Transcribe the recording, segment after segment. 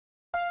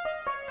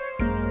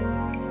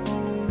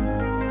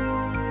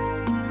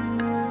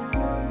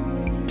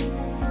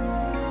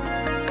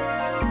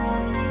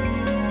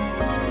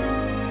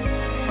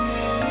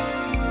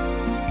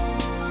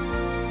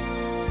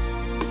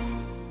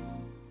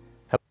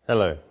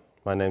Hello,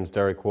 my name's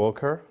Derek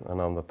Walker and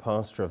I'm the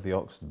pastor of the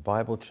Oxford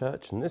Bible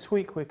Church, and this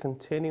week we're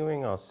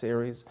continuing our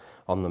series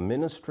on the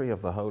ministry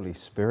of the Holy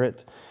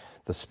Spirit,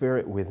 the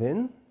Spirit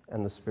within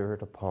and the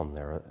Spirit upon.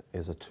 There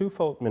is a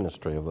twofold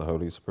ministry of the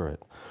Holy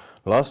Spirit.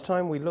 Last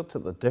time we looked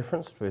at the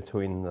difference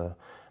between the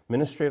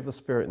ministry of the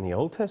Spirit in the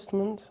Old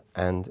Testament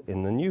and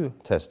in the New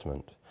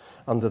Testament.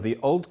 Under the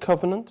Old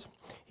Covenant,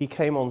 he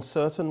came on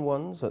certain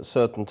ones at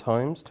certain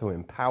times to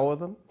empower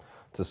them,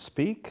 to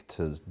speak,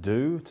 to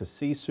do, to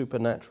see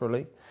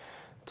supernaturally,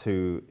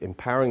 to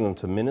empowering them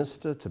to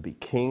minister, to be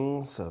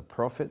kings,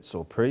 prophets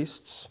or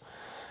priests.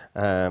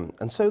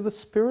 And so the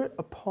Spirit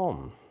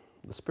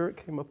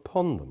came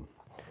upon them.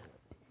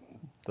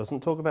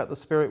 Doesn't talk about the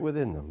Spirit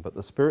within them, but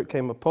the Spirit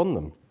came upon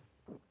them.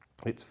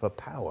 It's for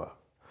power,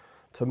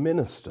 to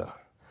minister,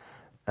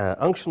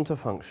 unction to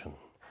function.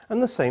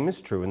 And the same is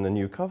true in the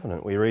New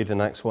Covenant. We read in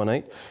Acts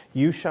 1:8,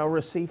 you shall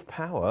receive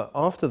power.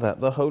 After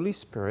that, the Holy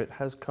Spirit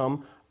has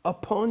come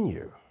upon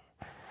you.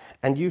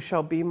 And you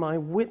shall be my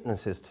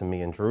witnesses to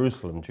me in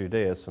Jerusalem,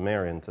 Judea,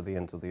 Samaria, and to the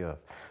ends of the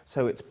earth.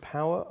 So it's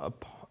power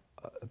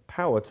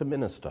to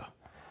minister.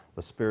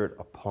 The Spirit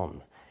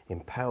upon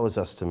empowers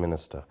us to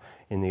minister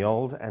in the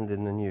Old and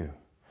in the New.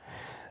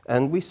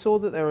 And we saw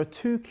that there are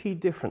two key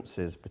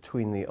differences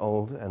between the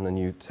Old and the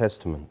New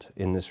Testament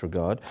in this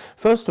regard.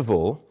 First of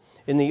all,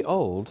 in the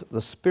Old,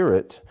 the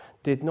Spirit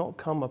did not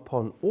come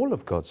upon all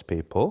of God's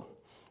people,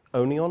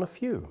 only on a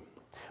few.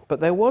 But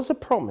there was a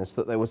promise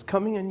that there was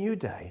coming a new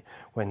day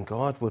when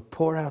God would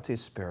pour out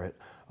his Spirit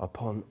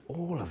upon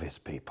all of his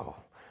people.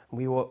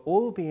 We will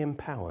all be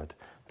empowered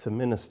to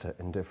minister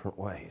in different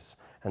ways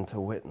and to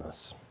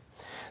witness.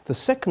 The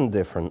second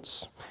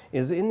difference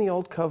is in the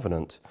Old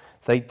Covenant,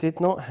 they did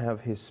not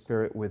have his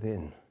Spirit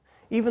within.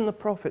 Even the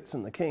prophets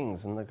and the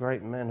kings and the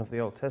great men of the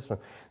Old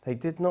Testament, they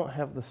did not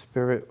have the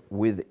Spirit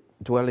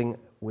dwelling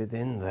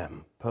within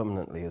them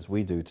permanently as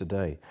we do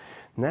today.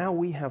 Now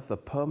we have the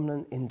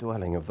permanent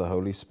indwelling of the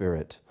Holy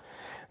Spirit.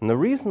 And the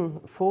reason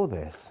for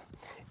this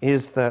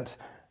is that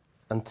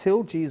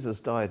until Jesus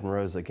died and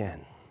rose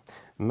again,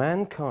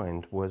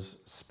 mankind was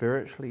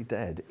spiritually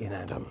dead in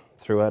Adam,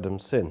 through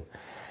Adam's sin.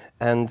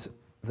 And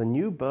the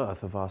new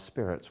birth of our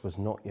spirits was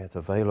not yet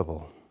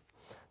available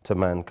to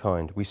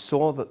mankind. We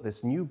saw that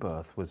this new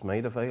birth was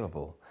made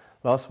available.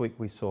 Last week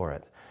we saw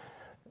it.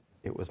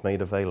 It was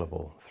made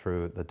available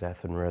through the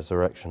death and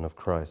resurrection of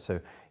Christ.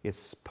 So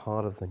it's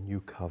part of the new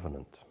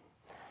covenant.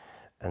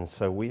 And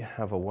so we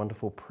have a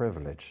wonderful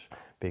privilege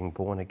being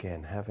born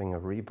again, having a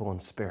reborn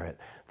spirit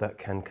that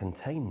can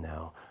contain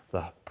now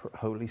the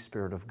Holy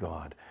Spirit of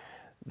God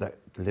that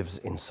lives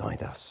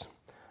inside us.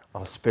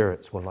 Our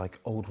spirits were like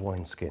old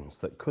wineskins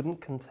that couldn't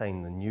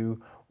contain the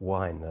new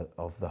wine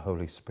of the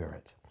Holy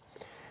Spirit.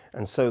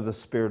 And so the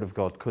Spirit of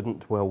God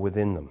couldn't dwell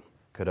within them,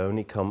 could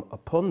only come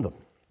upon them.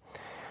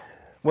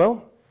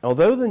 Well,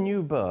 although the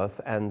new birth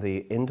and the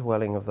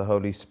indwelling of the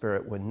Holy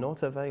Spirit were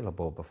not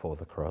available before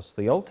the cross,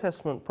 the Old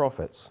Testament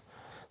prophets,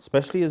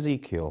 especially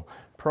Ezekiel,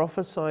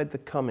 prophesied the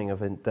coming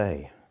of a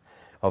day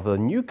of a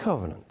new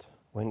covenant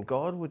when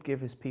God would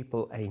give his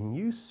people a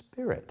new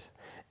spirit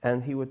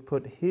and he would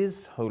put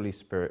his Holy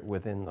Spirit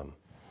within them.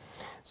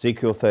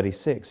 Ezekiel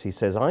 36, he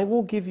says, I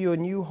will give you a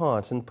new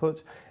heart and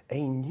put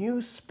a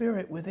new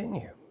spirit within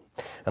you.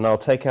 And I'll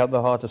take out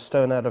the heart of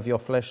stone out of your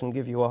flesh and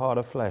give you a heart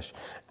of flesh.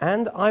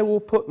 And I will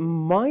put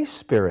my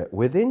Spirit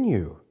within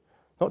you,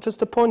 not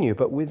just upon you,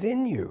 but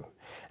within you,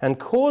 and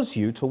cause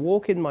you to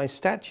walk in my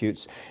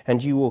statutes,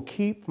 and you will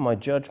keep my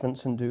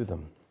judgments and do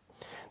them.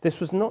 This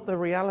was not the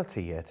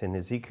reality yet in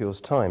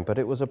Ezekiel's time, but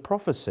it was a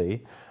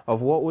prophecy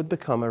of what would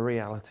become a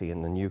reality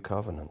in the new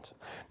covenant.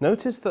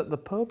 Notice that the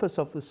purpose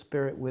of the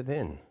Spirit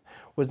within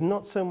was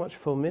not so much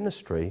for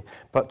ministry,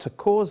 but to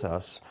cause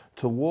us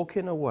to walk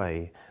in a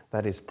way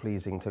that is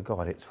pleasing to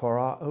God. It's for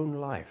our own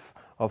life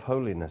of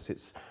holiness.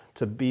 It's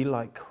to be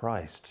like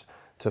Christ,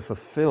 to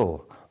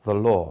fulfill the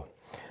law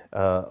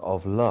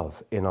of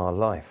love in our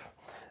life.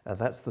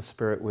 That's the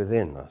Spirit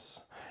within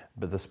us.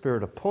 But the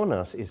Spirit upon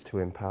us is to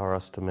empower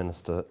us to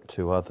minister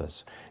to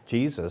others.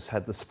 Jesus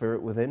had the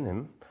Spirit within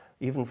him,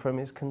 even from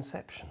his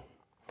conception.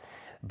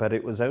 But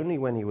it was only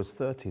when he was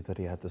 30 that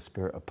he had the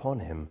Spirit upon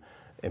him,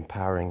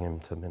 empowering him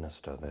to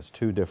minister. There's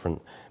two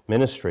different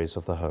ministries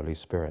of the Holy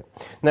Spirit.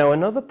 Now,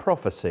 another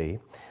prophecy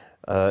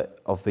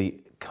of the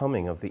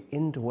coming of the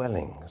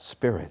indwelling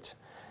Spirit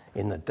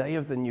in the day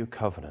of the new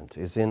covenant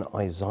is in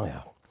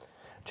Isaiah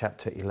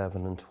chapter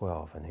 11 and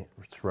 12, and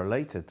it's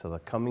related to the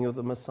coming of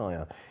the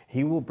Messiah.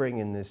 He will bring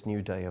in this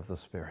new day of the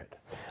Spirit.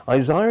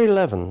 Isaiah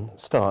 11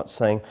 starts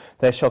saying,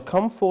 there shall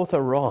come forth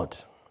a rod,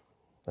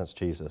 that's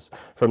Jesus,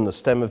 from the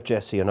stem of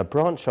Jesse, and a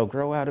branch shall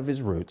grow out of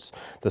his roots.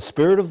 The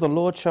Spirit of the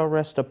Lord shall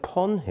rest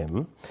upon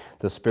him,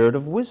 the Spirit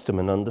of wisdom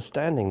and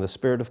understanding, the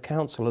Spirit of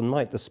counsel and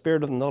might, the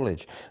Spirit of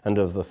knowledge and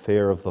of the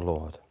fear of the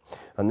Lord.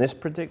 And this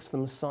predicts the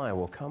Messiah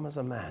will come as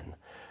a man,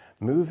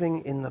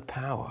 moving in the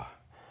power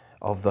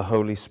of the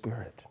Holy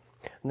Spirit.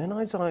 And then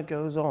Isaiah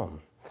goes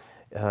on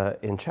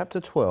in chapter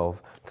 12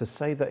 to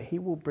say that he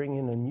will bring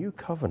in a new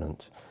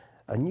covenant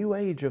a new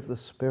age of the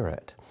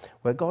Spirit,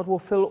 where God will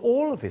fill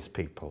all of his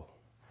people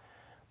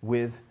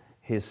with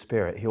his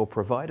Spirit. He'll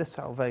provide a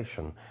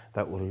salvation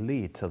that will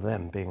lead to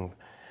them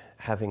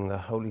having the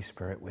Holy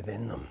Spirit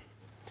within them.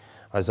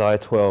 Isaiah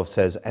 12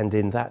 says, and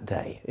in that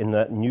day, in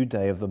that new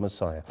day of the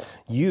Messiah,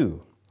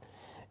 you,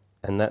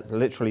 and that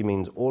literally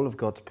means all of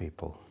God's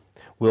people,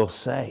 will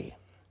say,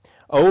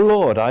 O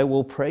Lord, I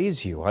will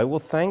praise you, I will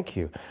thank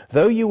you.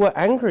 Though you were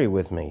angry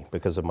with me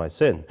because of my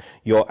sin,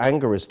 your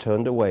anger is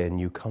turned away and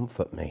you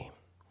comfort me.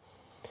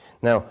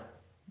 Now,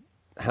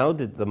 how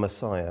did the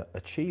Messiah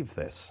achieve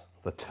this?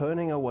 The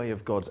turning away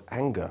of God's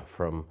anger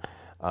from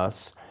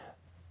us,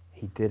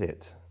 he did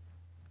it,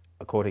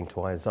 according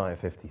to Isaiah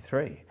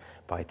 53,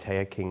 by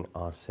taking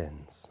our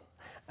sins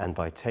and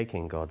by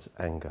taking God's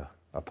anger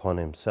upon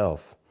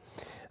himself.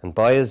 And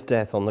by his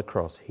death on the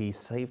cross, he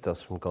saved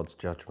us from God's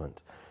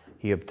judgment.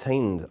 He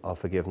obtained our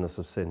forgiveness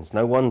of sins.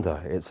 No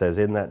wonder it says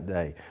in that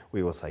day,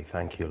 we will say,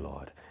 thank you,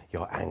 Lord.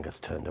 Your anger's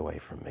turned away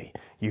from me.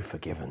 You've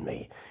forgiven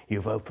me.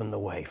 You've opened the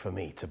way for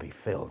me to be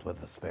filled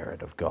with the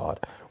Spirit of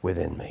God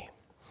within me.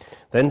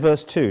 Then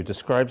verse 2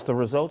 describes the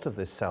result of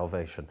this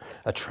salvation,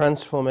 a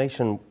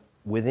transformation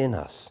within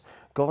us,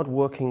 God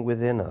working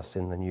within us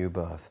in the new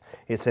birth.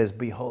 It says,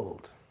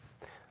 behold,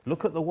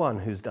 look at the one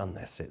who's done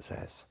this, it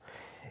says.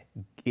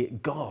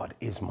 God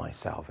is my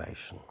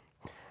salvation.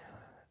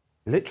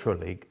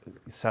 Literally,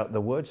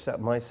 the word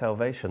my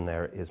salvation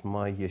there is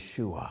my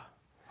Yeshua.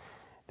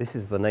 This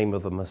is the name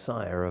of the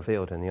Messiah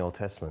revealed in the Old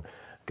Testament.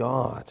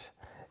 God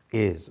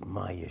is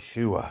my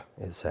Yeshua,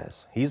 it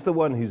says. He's the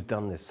one who's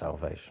done this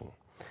salvation.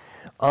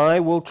 I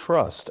will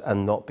trust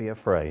and not be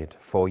afraid,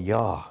 for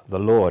Yah, the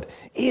Lord,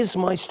 is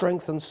my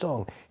strength and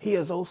song. He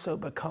has also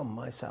become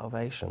my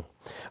salvation.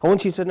 I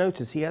want you to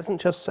notice he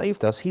hasn't just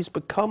saved us, he's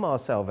become our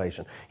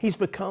salvation. He's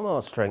become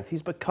our strength,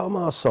 he's become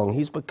our song,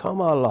 he's become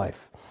our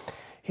life.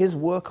 His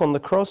work on the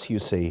cross, you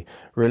see,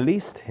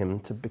 released him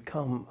to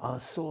become our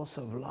source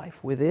of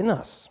life within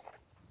us.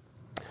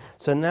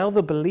 So now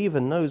the believer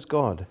knows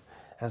God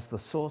as the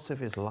source of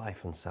his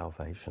life and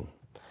salvation.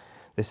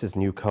 This is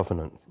New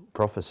Covenant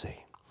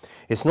prophecy.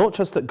 It's not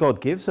just that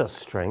God gives us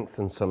strength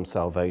and some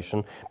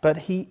salvation, but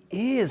he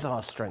is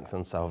our strength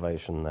and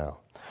salvation now.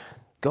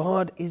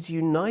 God is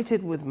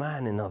united with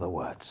man, in other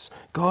words.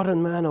 God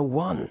and man are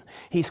one.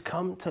 He's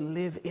come to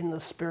live in the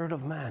spirit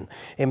of man,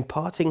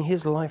 imparting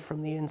his life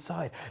from the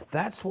inside.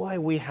 That's why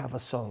we have a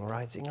song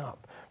rising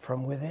up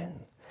from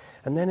within.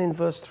 And then in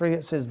verse 3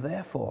 it says,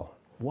 therefore.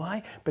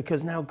 Why?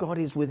 Because now God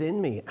is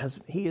within me, as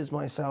he is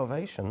my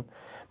salvation,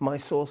 my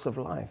source of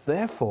life.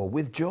 Therefore,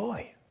 with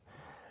joy,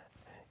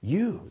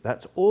 you,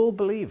 that's all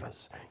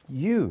believers,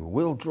 you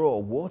will draw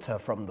water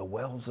from the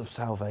wells of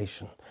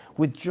salvation.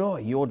 With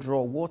joy, you'll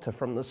draw water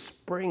from the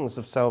springs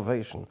of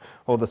salvation,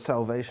 or the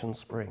salvation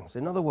springs.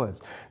 In other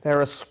words, there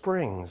are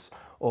springs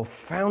or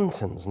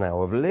fountains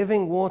now of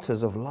living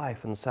waters of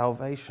life and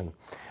salvation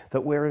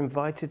that we're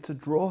invited to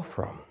draw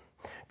from.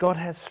 God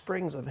has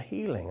springs of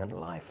healing and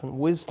life and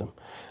wisdom,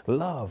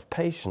 love,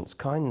 patience,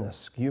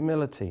 kindness,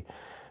 humility,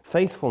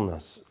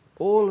 faithfulness,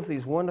 all of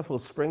these wonderful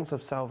springs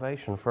of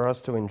salvation for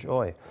us to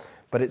enjoy.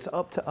 But it's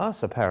up to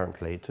us,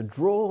 apparently, to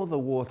draw the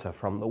water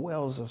from the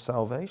wells of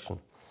salvation.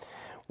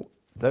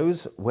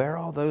 Where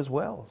are those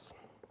wells?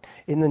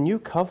 In the New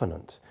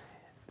Covenant,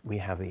 we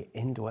have the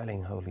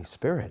indwelling Holy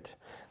Spirit.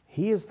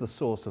 He is the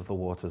source of the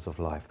waters of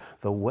life.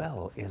 The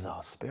well is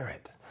our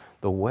spirit.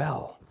 The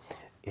well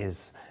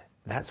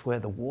that's where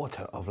the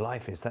water of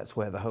life is. That's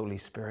where the Holy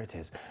Spirit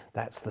is.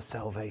 That's the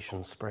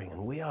salvation spring.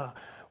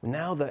 And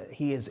now that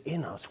he is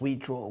in us, we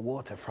draw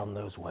water from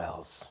those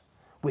wells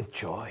with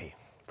joy.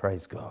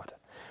 Praise God.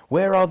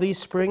 Where are these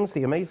springs?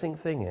 The amazing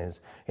thing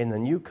is, in the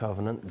New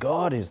Covenant,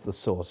 God is the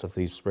source of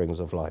these springs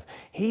of life.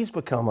 He's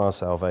become our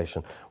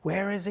salvation.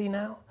 Where is he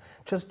now?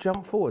 Just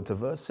jump forward to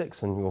verse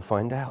 6 and you'll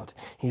find out.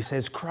 He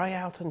says, cry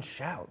out and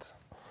shout,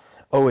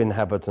 O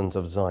inhabitant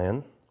of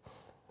Zion,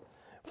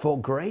 for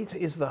great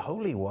is the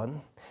Holy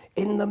One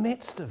in the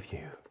midst of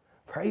you.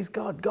 Praise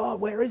God.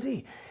 God, where is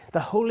he? The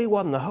Holy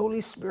One, the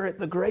Holy Spirit,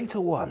 the greater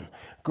one.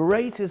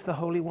 Great is the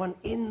Holy One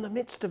in the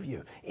midst of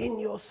you, in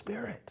your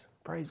spirit.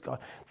 Praise God.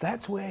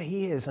 That's where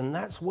he is, and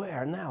that's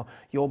where now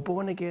you're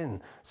born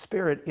again.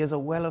 Spirit is a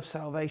well of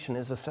salvation,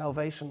 is a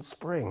salvation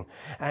spring,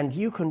 and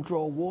you can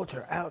draw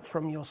water out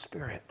from your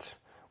spirit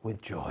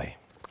with joy.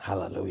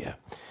 Hallelujah.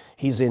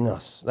 He's in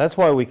us. That's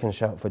why we can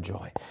shout for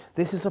joy.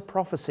 This is a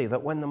prophecy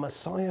that when the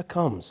Messiah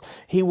comes,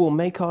 he will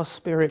make our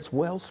spirits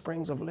well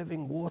springs of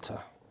living water,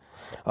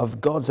 of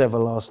God's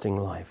everlasting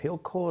life. He'll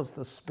cause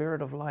the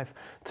Spirit of life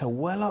to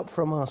well up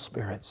from our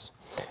spirits.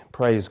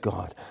 Praise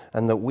God.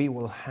 And that we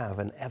will have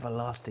an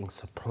everlasting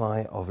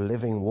supply of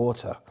living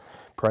water.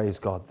 Praise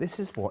God. This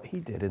is what he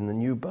did in the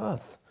new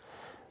birth.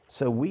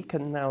 So we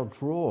can now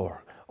draw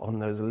on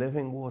those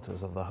living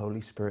waters of the Holy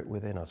Spirit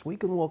within us. We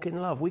can walk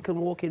in love. We can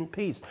walk in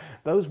peace.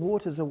 Those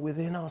waters are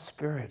within our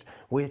spirit.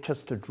 We're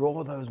just to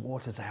draw those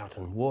waters out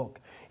and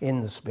walk in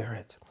the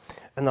Spirit.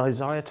 And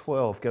Isaiah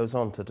 12 goes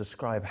on to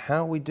describe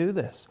how we do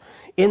this.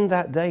 In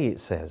that day, it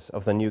says,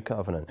 of the new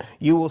covenant,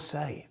 you will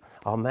say,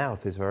 Our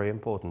mouth is very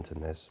important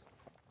in this.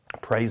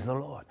 Praise the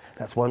Lord.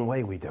 That's one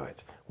way we do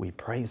it. We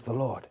praise the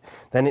Lord.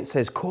 Then it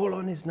says, call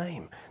on his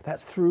name.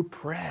 That's through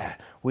prayer.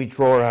 We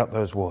draw out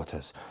those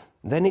waters.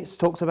 Then it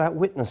talks about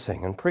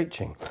witnessing and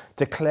preaching.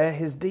 Declare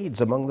his deeds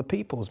among the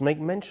peoples.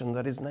 Make mention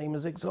that his name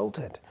is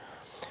exalted.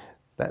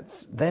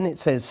 Then it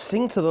says,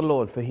 sing to the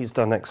Lord, for he's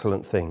done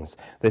excellent things.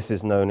 This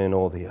is known in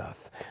all the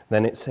earth.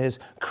 Then it says,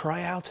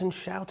 cry out and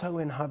shout, O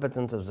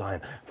inhabitant of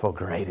Zion, for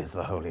great is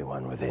the Holy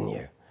One within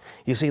you.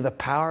 You see the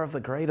power of the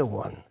greater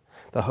one.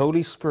 The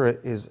Holy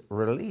Spirit is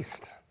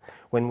released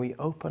when we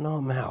open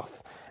our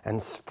mouth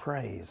and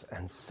praise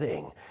and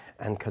sing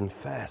and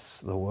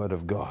confess the word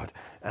of God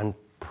and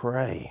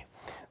pray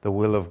the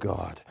will of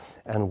God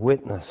and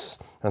witness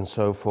and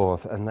so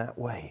forth. And that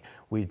way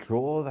we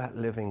draw that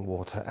living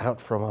water out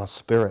from our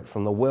spirit,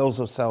 from the wells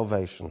of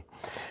salvation.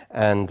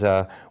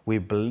 And we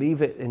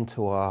believe it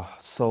into our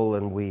soul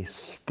and we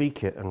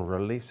speak it and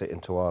release it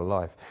into our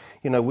life.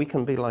 You know, we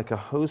can be like a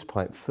hose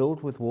pipe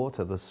filled with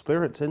water. The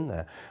Spirit's in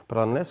there. But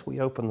unless we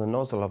open the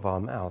nozzle of our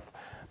mouth,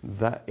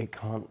 that it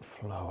can't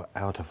flow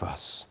out of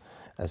us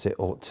as it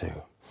ought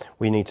to.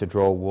 We need to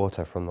draw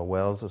water from the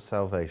wells of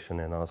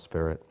salvation in our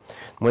spirit.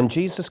 When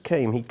Jesus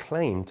came, he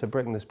claimed to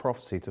bring this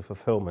prophecy to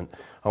fulfillment.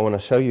 I want to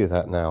show you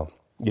that now.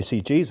 You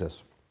see,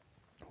 Jesus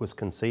was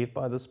conceived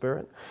by the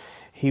Spirit.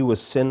 He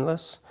was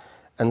sinless.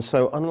 And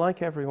so,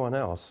 unlike everyone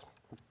else,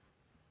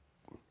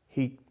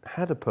 he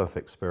had a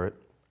perfect spirit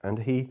and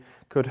he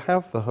could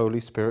have the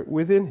Holy Spirit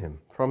within him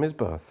from his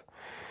birth.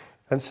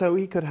 And so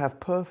he could have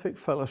perfect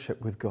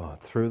fellowship with God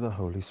through the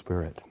Holy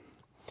Spirit.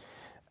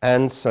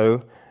 And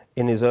so,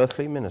 in his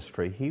earthly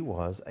ministry, he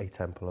was a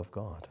temple of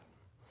God.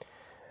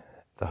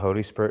 The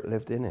Holy Spirit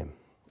lived in him.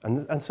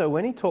 And so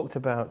when he talked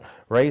about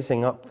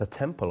raising up the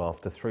temple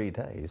after 3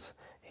 days,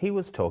 he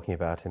was talking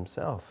about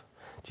himself.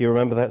 Do you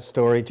remember that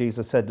story?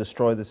 Jesus said,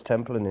 destroy this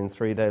temple and in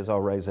 3 days I'll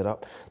raise it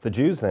up. The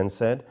Jews then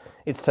said,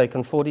 it's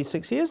taken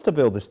 46 years to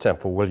build this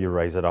temple. Will you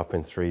raise it up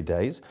in 3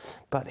 days?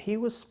 But he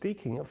was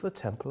speaking of the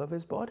temple of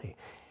his body.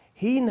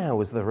 He now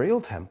was the real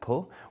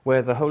temple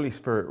where the Holy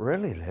Spirit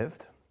really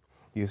lived,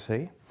 you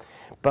see.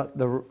 But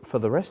for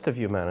the rest of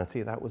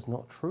humanity, that was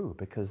not true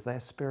because their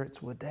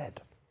spirits were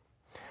dead.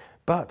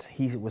 But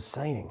he was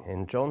saying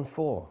in John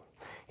 4,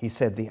 he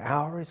said, the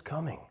hour is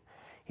coming.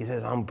 He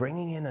says, I'm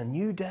bringing in a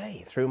new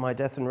day through my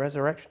death and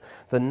resurrection.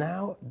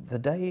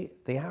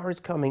 The hour is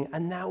coming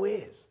and now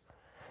is.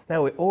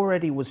 Now it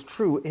already was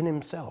true in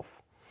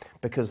himself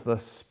because the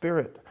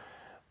Spirit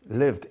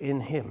lived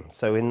in him.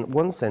 So in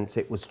one sense,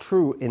 it was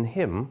true in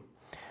him,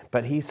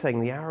 but he's saying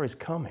the hour is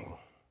coming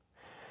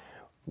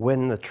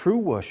when the true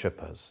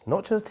worshippers,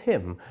 not just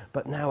him,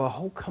 but now a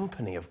whole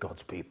company of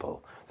God's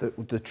people,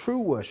 the true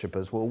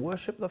worshippers will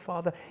worship the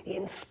Father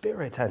in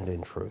spirit and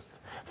in truth.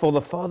 For the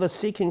Father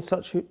seeking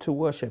such to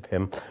worship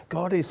him,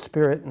 God is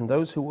spirit, and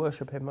those who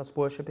worship him must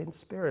worship in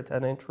spirit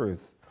and in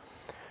truth.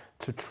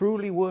 To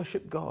truly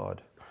worship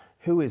God,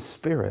 who is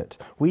spirit,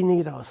 we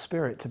need our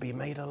spirit to be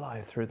made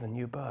alive through the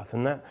new birth.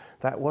 And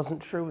that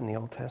wasn't true in the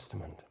Old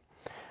Testament.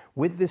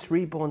 With this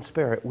reborn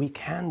spirit, we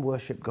can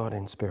worship God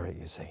in spirit,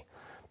 you see.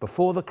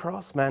 Before the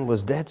cross, man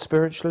was dead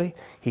spiritually.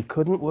 He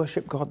couldn't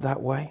worship God that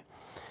way.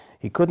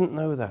 He couldn't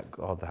know that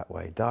God that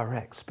way,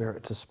 direct,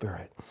 spirit to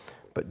spirit.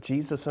 But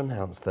Jesus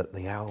announced that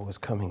the hour was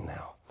coming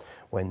now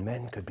when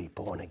men could be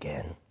born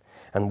again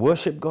and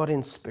worship God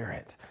in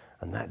spirit.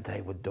 And that day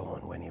would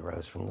dawn when he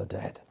rose from the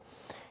dead.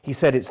 He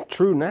said it's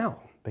true now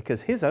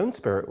because his own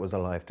spirit was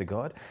alive to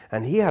God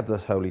and he had the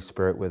Holy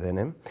Spirit within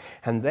him.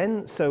 And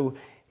then, so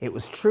it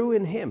was true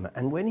in him.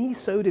 And when he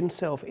sowed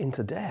himself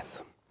into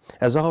death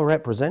as our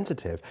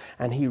representative,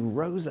 and he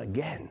rose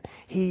again,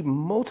 he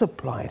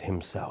multiplied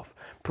himself,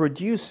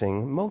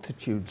 producing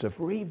multitudes of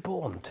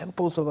reborn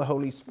temples of the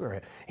Holy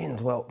Spirit,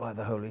 indwelt by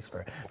the Holy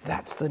Spirit.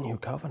 That's the new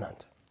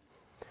covenant.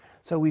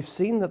 So we've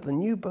seen that the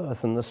new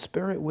birth and the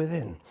Spirit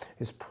within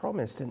is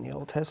promised in the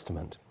Old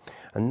Testament.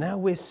 And now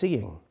we're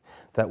seeing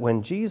that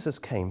when Jesus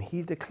came,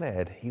 he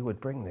declared he would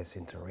bring this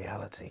into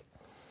reality.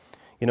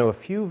 You know, a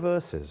few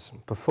verses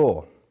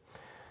before,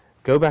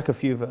 go back a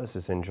few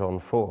verses in John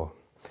 4,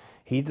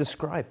 he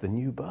described the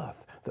new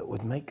birth that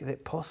would make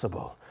it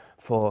possible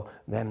for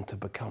them to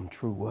become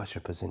true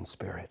worshippers in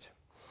spirit.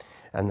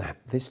 And that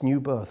this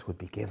new birth would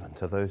be given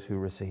to those who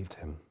received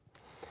him.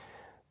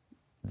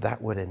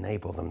 That would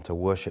enable them to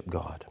worship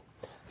God.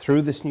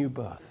 Through this new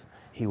birth,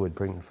 he would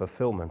bring the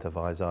fulfillment of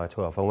Isaiah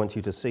 12. I want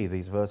you to see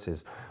these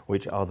verses,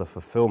 which are the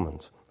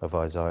fulfillment of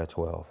Isaiah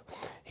 12.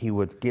 He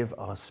would give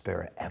our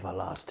spirit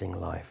everlasting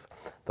life,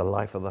 the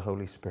life of the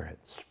Holy Spirit,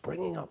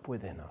 springing up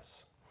within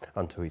us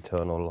unto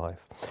eternal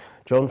life.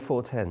 John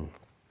 4:10,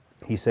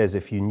 he says,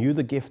 if you knew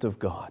the gift of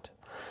God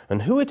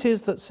and who it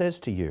is that says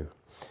to you,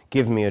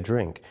 give me a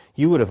drink,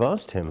 you would have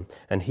asked him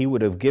and he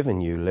would have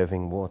given you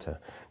living water.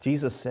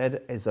 Jesus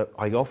said,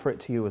 I offer it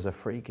to you as a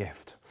free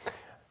gift.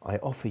 I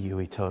offer you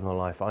eternal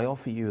life. I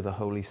offer you the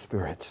Holy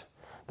Spirit,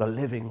 the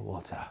living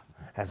water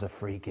as a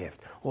free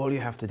gift. All you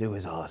have to do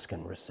is ask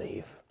and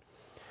receive.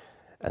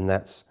 And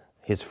that's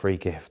his free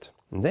gift.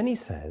 And then he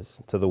says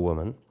to the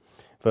woman,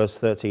 Verse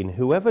 13,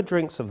 whoever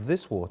drinks of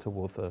this water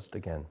will thirst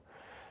again.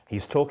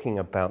 He's talking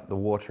about the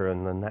water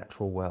in the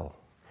natural well.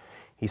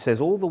 He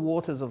says all the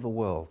waters of the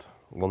world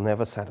will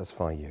never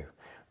satisfy you.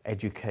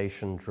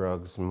 Education,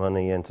 drugs,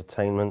 money,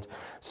 entertainment,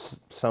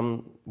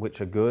 some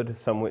which are good,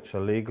 some which are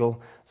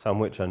legal, some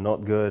which are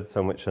not good,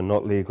 some which are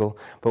not legal.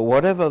 But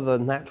whatever the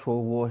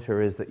natural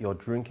water is that you're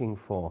drinking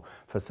for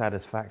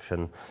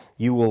satisfaction,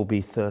 you will be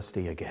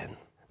thirsty again.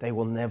 They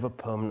will never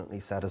permanently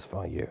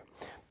satisfy you.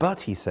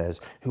 But, he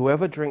says,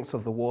 whoever drinks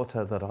of the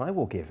water that I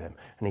will give him,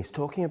 and he's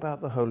talking about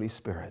the Holy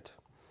Spirit,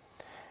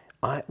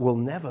 I will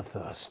never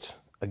thirst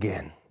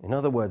again. In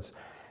other words,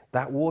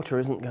 that water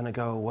isn't going to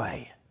go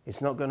away.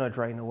 It's not going to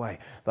drain away.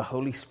 The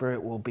Holy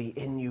Spirit will be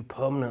in you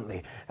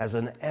permanently as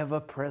an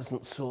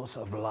ever-present source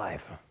of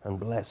life and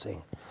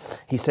blessing.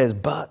 He says,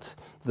 but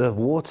the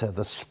water,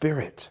 the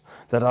Spirit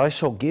that I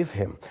shall give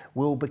him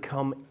will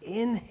become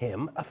in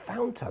him a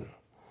fountain,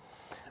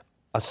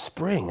 a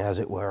spring, as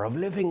it were, of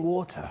living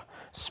water,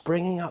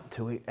 springing up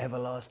to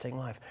everlasting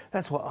life.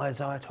 That's what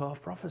Isaiah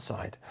 12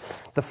 prophesied.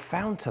 The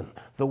fountain,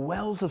 the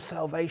wells of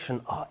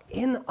salvation are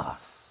in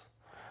us.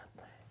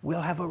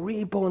 We'll have a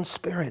reborn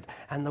spirit,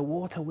 and the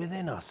water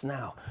within us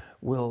now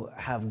will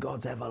have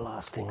God's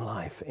everlasting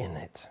life in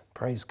it.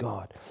 Praise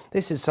God.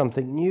 This is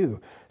something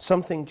new,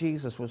 something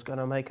Jesus was going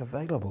to make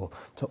available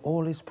to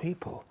all his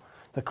people.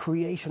 The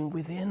creation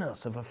within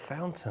us of a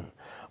fountain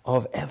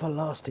of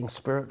everlasting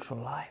spiritual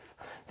life.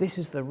 This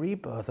is the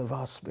rebirth of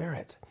our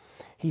spirit.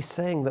 He's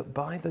saying that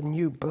by the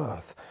new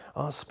birth,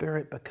 our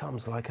spirit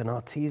becomes like an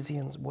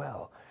artesian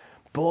well,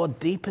 bored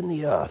deep in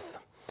the earth.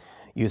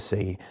 You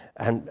see,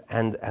 and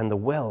the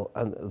well,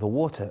 and the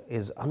water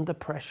is under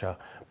pressure,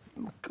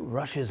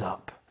 rushes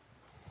up,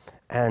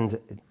 and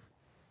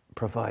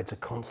provides a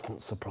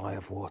constant supply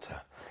of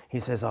water. He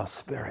says our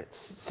spirit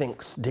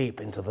sinks deep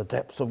into the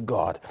depths of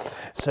God,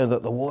 so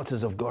that the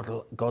waters of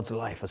God's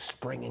life are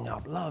springing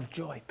up. Love,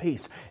 joy,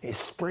 peace is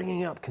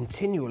springing up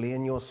continually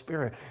in your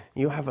spirit.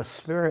 You have a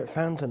spirit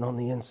fountain on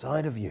the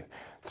inside of you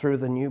through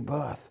the new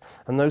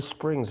birth, and those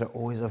springs are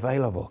always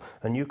available,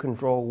 and you can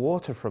draw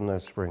water from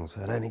those springs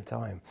at any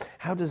time.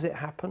 How does it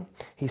happen?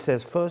 He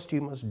says, first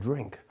you must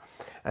drink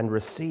and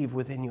receive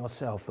within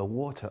yourself the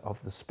water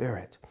of the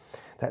Spirit.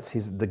 That's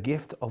the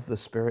gift of the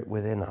Spirit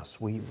within us.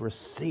 We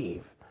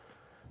receive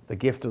the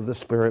gift of the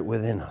Spirit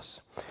within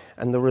us.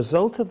 And the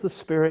result of the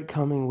Spirit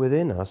coming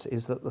within us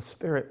is that the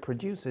Spirit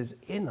produces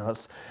in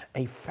us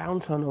a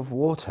fountain of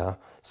water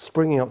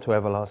springing up to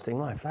everlasting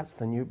life. That's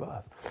the new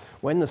birth.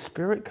 When the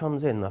Spirit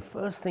comes in, the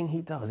first thing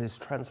he does is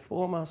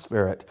transform our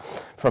spirit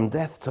from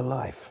death to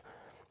life.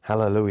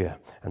 Hallelujah.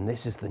 And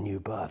this is the new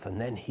birth. And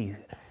then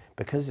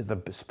because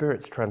the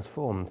Spirit's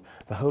transformed,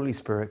 the Holy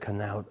Spirit can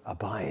now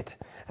abide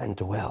and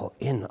dwell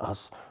in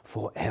us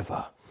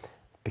forever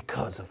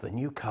because of the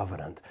new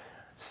covenant.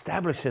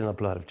 Established in the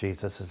blood of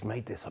Jesus has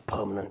made this a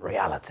permanent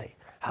reality.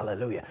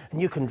 Hallelujah.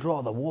 And you can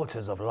draw the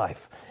waters of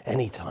life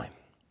anytime.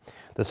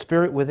 The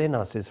Spirit within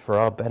us is for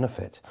our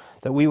benefit,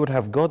 that we would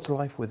have God's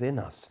life within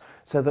us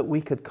so that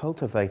we could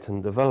cultivate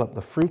and develop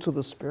the fruit of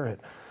the Spirit,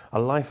 a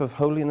life of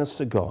holiness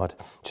to God,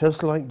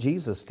 just like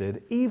Jesus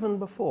did even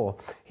before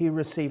he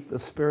received the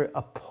Spirit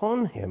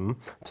upon him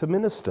to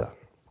minister.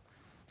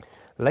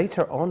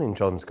 Later on in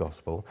John's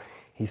Gospel,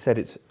 he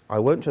said, I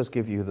won't just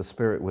give you the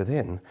Spirit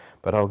within,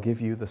 but I'll give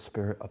you the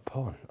Spirit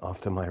upon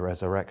after my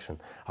resurrection.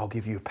 I'll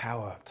give you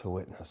power to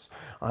witness.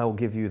 I'll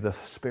give you the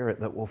Spirit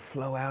that will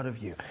flow out of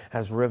you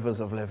as rivers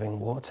of living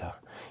water.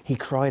 He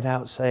cried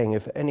out saying,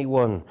 if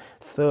anyone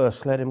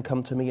thirsts, let him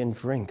come to me and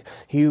drink.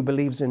 He who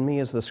believes in me,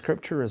 as the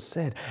scripture has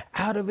said,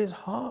 out of his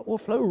heart will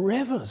flow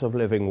rivers of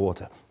living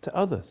water to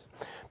others.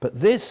 But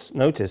this,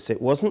 notice,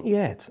 it wasn't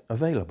yet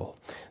available.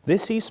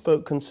 This he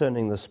spoke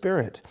concerning the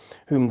Spirit,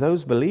 whom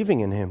those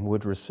believing in him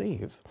would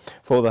receive.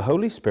 For the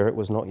Holy Spirit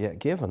was not yet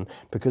given,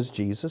 because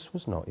Jesus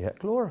was not yet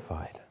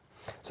glorified.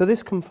 So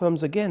this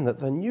confirms again that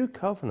the new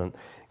covenant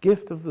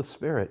gift of the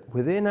Spirit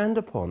within and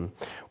upon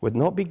would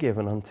not be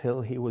given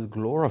until he was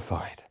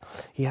glorified.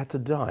 He had to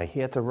die. He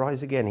had to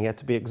rise again. He had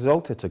to be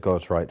exalted to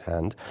God's right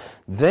hand.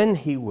 Then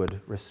he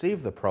would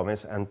receive the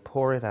promise and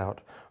pour it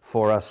out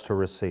for us to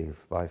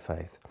receive by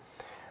faith.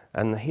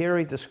 And here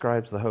he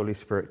describes the Holy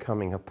Spirit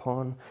coming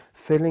upon,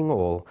 filling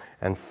all,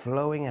 and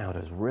flowing out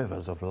as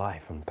rivers of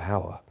life and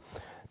power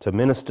to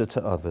minister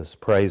to others.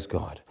 Praise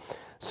God.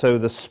 So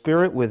the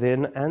Spirit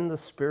within and the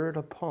Spirit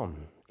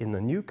upon in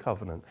the new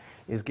covenant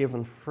is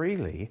given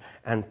freely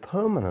and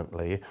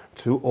permanently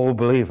to all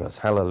believers.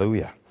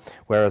 Hallelujah.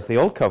 Whereas the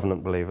old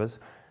covenant believers,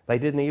 they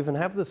didn't even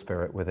have the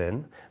Spirit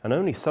within, and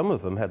only some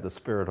of them had the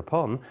Spirit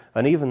upon,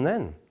 and even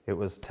then it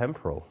was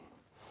temporal,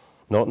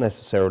 not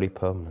necessarily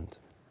permanent.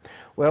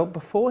 Well,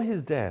 before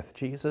his death,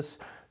 Jesus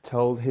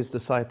told his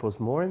disciples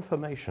more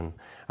information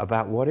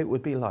about what it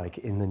would be like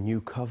in the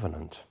new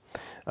covenant.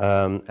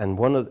 And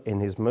in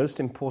his most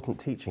important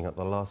teaching at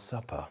the Last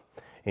Supper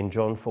in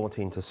John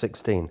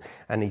 14-16,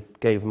 and he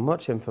gave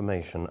much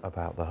information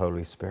about the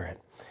Holy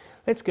Spirit.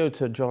 Let's go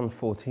to John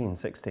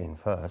 14:16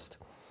 first.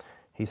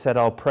 He said,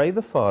 I'll pray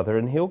the Father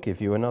and he'll give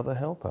you another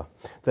helper,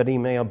 that he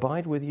may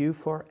abide with you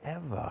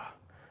forever.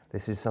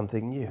 This is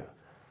something new.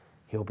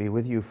 He'll be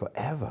with you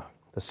forever.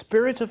 The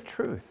Spirit of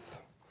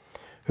truth,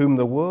 whom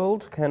the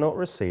world cannot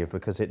receive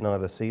because it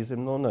neither sees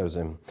him nor knows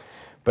him.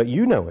 But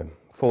you know him,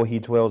 for he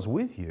dwells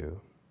with you.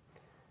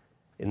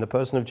 In the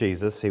person of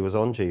Jesus, he was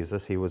on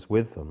Jesus, he was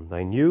with them.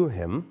 They knew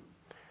him,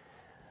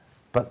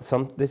 but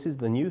this is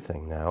the new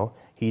thing now.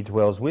 He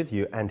dwells with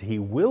you and he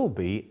will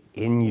be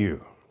in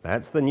you.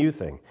 That's the new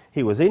thing.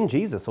 He was in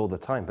Jesus all the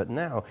time, but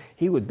now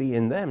he would be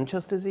in them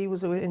just as he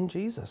was in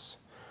Jesus.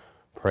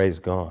 Praise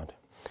God.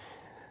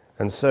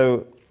 And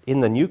so in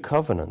the new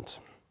covenant,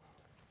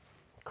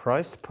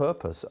 Christ's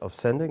purpose of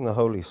sending the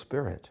Holy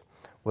Spirit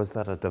was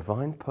that a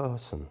divine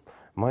person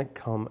might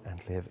come and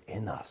live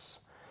in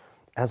us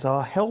as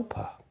our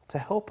helper, to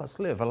help us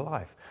live a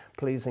life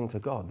pleasing to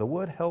God. The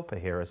word helper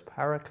here is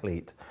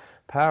paraclete.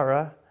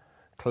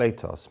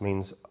 Parakletos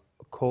means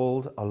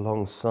called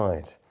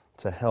alongside,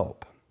 to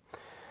help.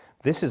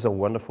 This is a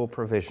wonderful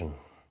provision,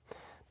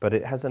 but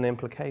it has an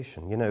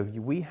implication. You know,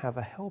 we have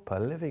a helper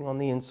living on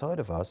the inside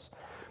of us,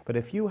 but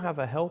if you have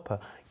a helper,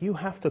 you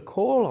have to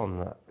call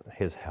on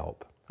his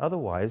help.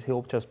 Otherwise,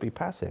 he'll just be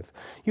passive.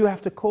 You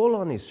have to call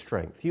on his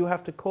strength. You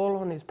have to call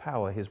on his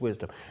power, his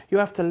wisdom. You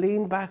have to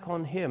lean back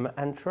on him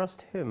and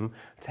trust him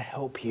to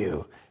help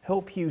you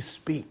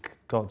speak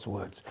God's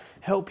words,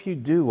 help you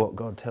do what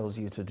God tells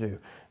you to do,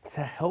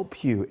 to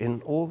help you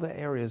in all the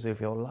areas of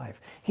your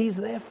life. He's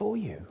there for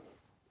you.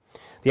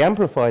 The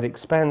Amplified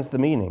expands the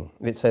meaning.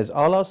 It says,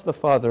 I'll ask the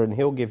Father and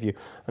he'll give you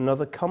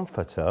another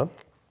comforter,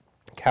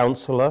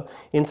 counselor,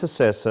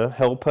 intercessor,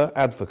 helper,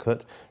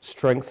 advocate,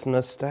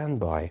 strengthener,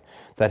 standby,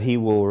 that he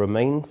will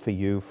remain for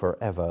you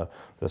forever,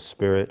 the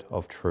Spirit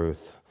of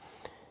truth.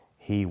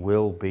 He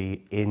will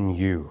be in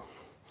you.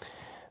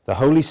 The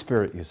Holy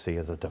Spirit, you see,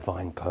 is a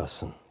divine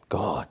person,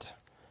 God.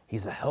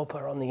 He's a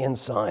helper on the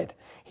inside.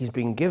 He's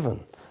been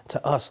given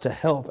to us to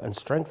help and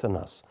strengthen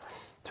us,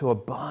 to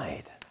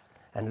abide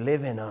and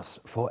live in us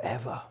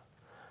forever.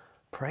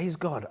 Praise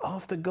God.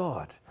 After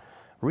God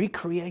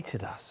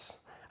recreated us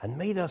and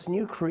made us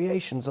new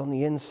creations on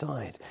the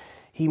inside,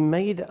 he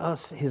made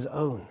us his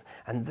own.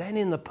 And then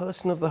in the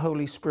person of the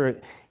Holy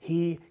Spirit,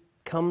 he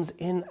comes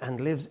in and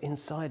lives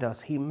inside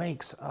us. He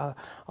makes our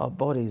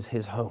bodies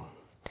his home.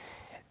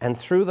 And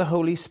through the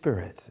Holy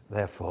Spirit,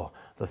 therefore,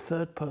 the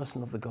third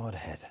person of the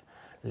Godhead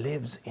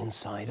lives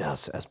inside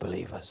us as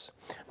believers.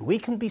 We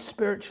can be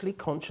spiritually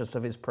conscious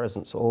of his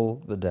presence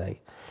all the day.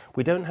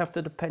 We don't have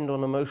to depend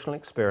on emotional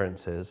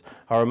experiences.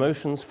 Our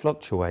emotions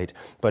fluctuate,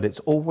 but it's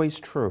always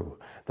true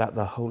that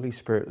the Holy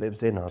Spirit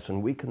lives in us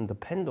and we can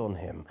depend on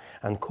him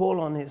and call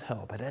on his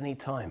help at any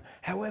time,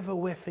 however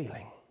we're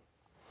feeling.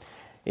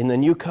 In the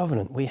New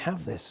Covenant, we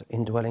have this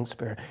indwelling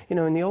Spirit. You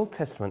know, in the Old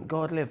Testament,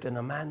 God lived in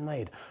a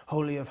man-made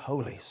Holy of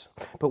Holies.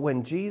 But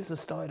when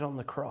Jesus died on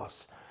the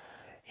cross,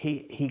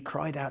 he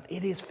cried out,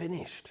 it is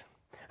finished.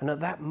 And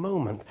at that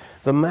moment,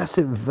 the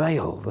massive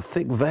veil, the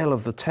thick veil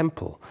of the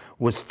temple,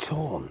 was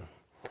torn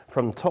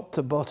from top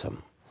to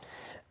bottom.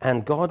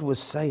 And God was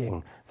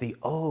saying, the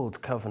old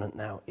covenant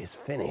now is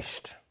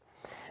finished.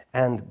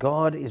 And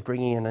God is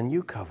bringing in a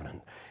new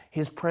covenant.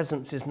 His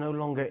presence is no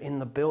longer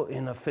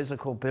in a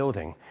physical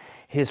building.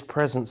 His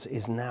presence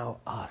is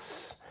now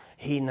us.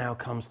 He now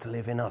comes to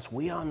live in us.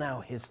 We are now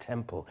his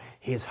temple,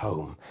 his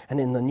home. And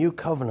in the new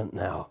covenant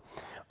now,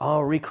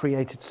 our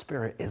recreated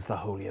spirit is the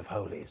Holy of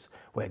Holies,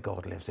 where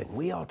God lives in.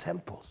 We are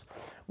temples.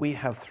 We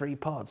have three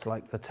parts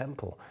like the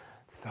temple.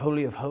 The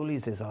Holy of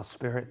Holies is our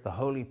spirit, the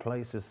holy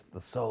place is the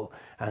soul,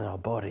 and our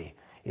body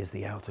is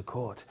the outer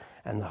court.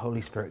 And the Holy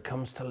Spirit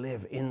comes to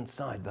live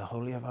inside the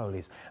Holy of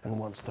Holies and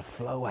wants to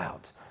flow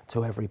out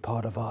to every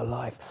part of our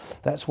life.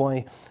 That's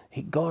why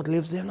God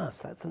lives in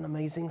us. That's an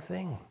amazing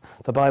thing.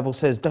 The Bible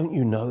says, don't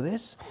you know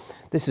this?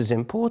 This is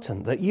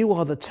important, that you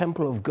are the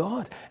temple of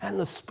God and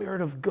the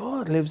Spirit of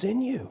God lives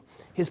in you.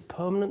 His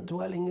permanent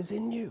dwelling is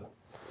in you.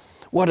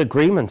 What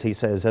agreement, he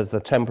says, has the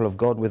temple of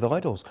God with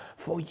idols?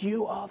 For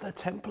you are the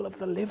temple of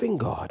the living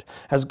God.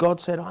 As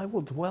God said, I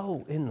will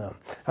dwell in them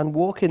and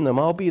walk in them.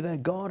 I'll be their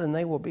God and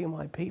they will be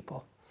my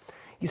people.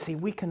 You see,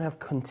 we can have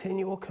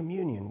continual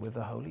communion with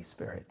the Holy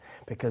Spirit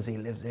because he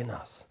lives in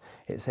us.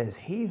 It says,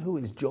 he who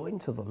is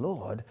joined to the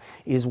Lord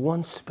is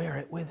one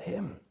spirit with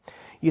him.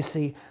 You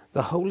see,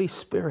 the Holy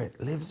Spirit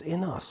lives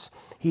in us.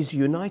 He's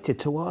united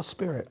to our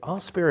spirit.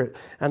 Our spirit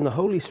and the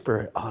Holy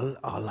Spirit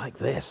are like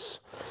this.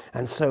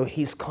 And so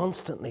he's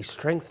constantly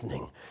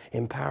strengthening,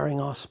 empowering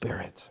our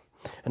spirit.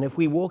 And if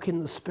we walk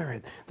in the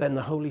Spirit, then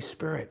the Holy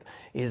Spirit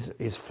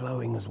is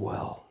flowing as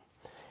well.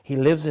 He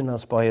lives in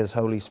us by his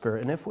Holy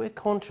Spirit. And if we're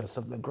conscious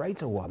of the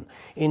greater one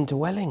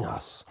indwelling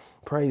us,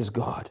 praise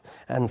God,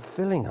 and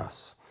filling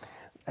us,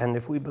 and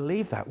if we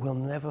believe that, we'll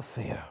never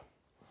fear.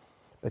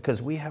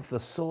 Because we have the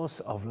source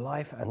of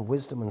life and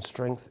wisdom and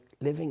strength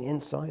living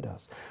inside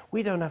us.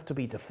 We don't have to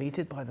be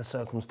defeated by the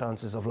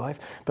circumstances of life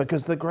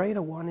because the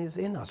greater one is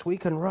in us. We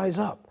can rise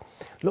up,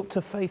 look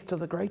to faith to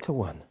the greater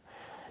one.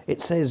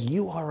 It says,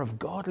 you are of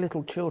God,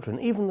 little children.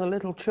 Even the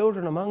little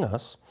children among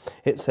us,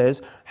 it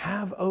says,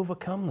 have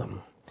overcome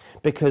them.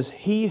 because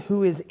he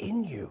who is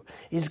in you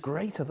is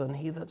greater than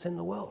he that's in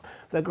the world.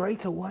 The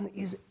greater one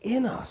is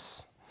in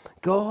us.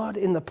 God,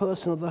 in the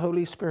person of the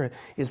Holy Spirit,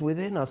 is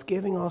within us,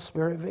 giving our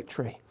spirit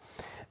victory.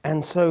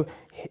 And so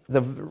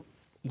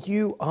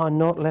you are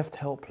not left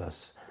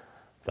helpless.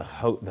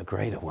 The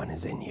greater one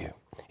is in you.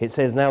 It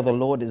says, now the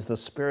Lord is the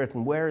Spirit,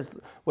 and where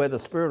the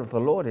Spirit of the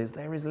Lord is,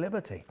 there is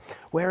liberty.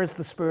 Where is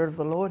the Spirit of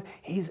the Lord?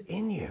 He's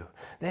in you.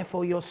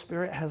 Therefore, your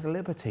spirit has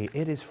liberty.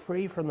 It is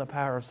free from the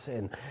power of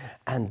sin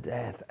and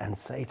death and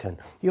Satan.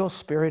 Your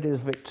spirit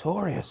is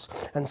victorious.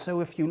 And so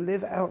if you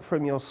live out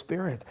from your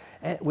spirit,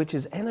 which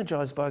is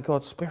energized by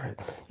God's Spirit,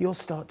 you'll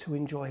start to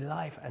enjoy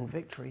life and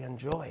victory and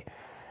joy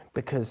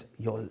because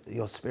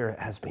your spirit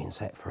has been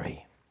set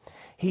free.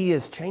 He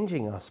is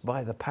changing us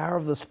by the power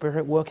of the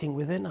Spirit working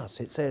within us.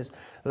 It says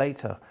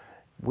later,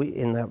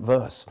 in that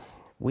verse,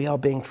 we are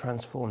being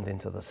transformed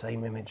into the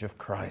same image of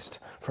Christ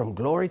from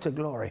glory to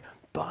glory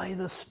by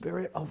the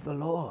Spirit of the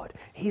Lord.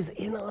 He's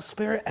in our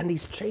spirit and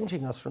he's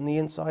changing us from the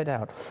inside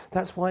out.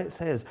 That's why it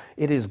says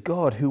it is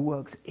God who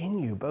works in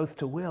you both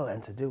to will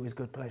and to do his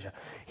good pleasure.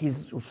 He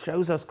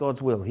shows us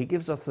God's will. He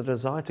gives us the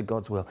desire to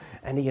God's will,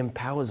 and he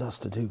empowers us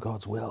to do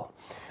God's will.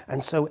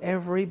 And so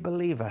every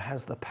believer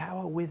has the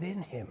power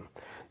within him.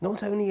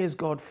 Not only is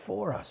God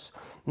for us,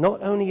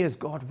 not only is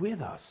God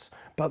with us,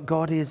 but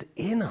God is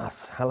in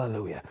us.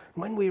 Hallelujah.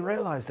 When we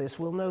realize this,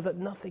 we'll know that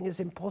nothing is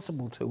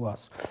impossible to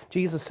us.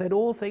 Jesus said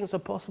all things are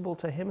possible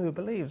to him who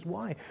believes.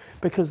 Why?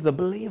 Because the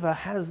believer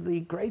has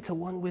the greater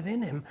one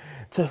within him,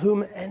 to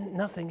whom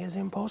nothing is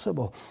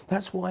impossible.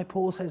 That's why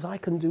Paul says, I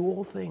can do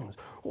all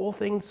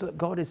things that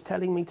God is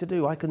telling me to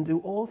do. I can do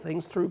all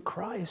things through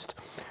Christ,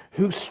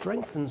 who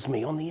strengthens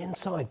me on the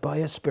inside by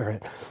his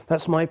Spirit.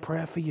 That's my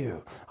prayer for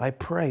you. I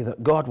pray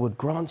that God would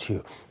grant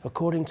you,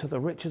 according to the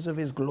riches of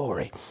his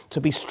glory, to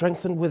be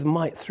strengthened with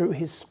might through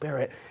his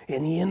Spirit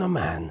in the inner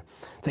man,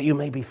 that you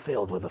may be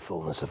filled with the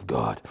fullness of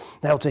God.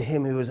 Now to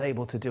him who is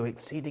able to do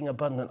exceeding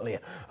abundantly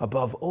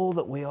above all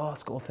that we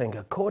ask or think,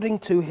 according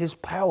to his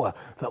power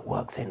that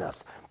works in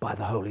us by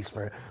the Holy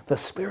Spirit. The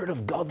Spirit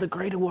of God, the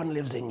greater one,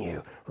 lives in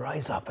you.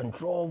 Rise up and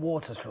draw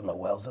waters from the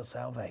wells of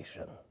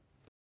salvation.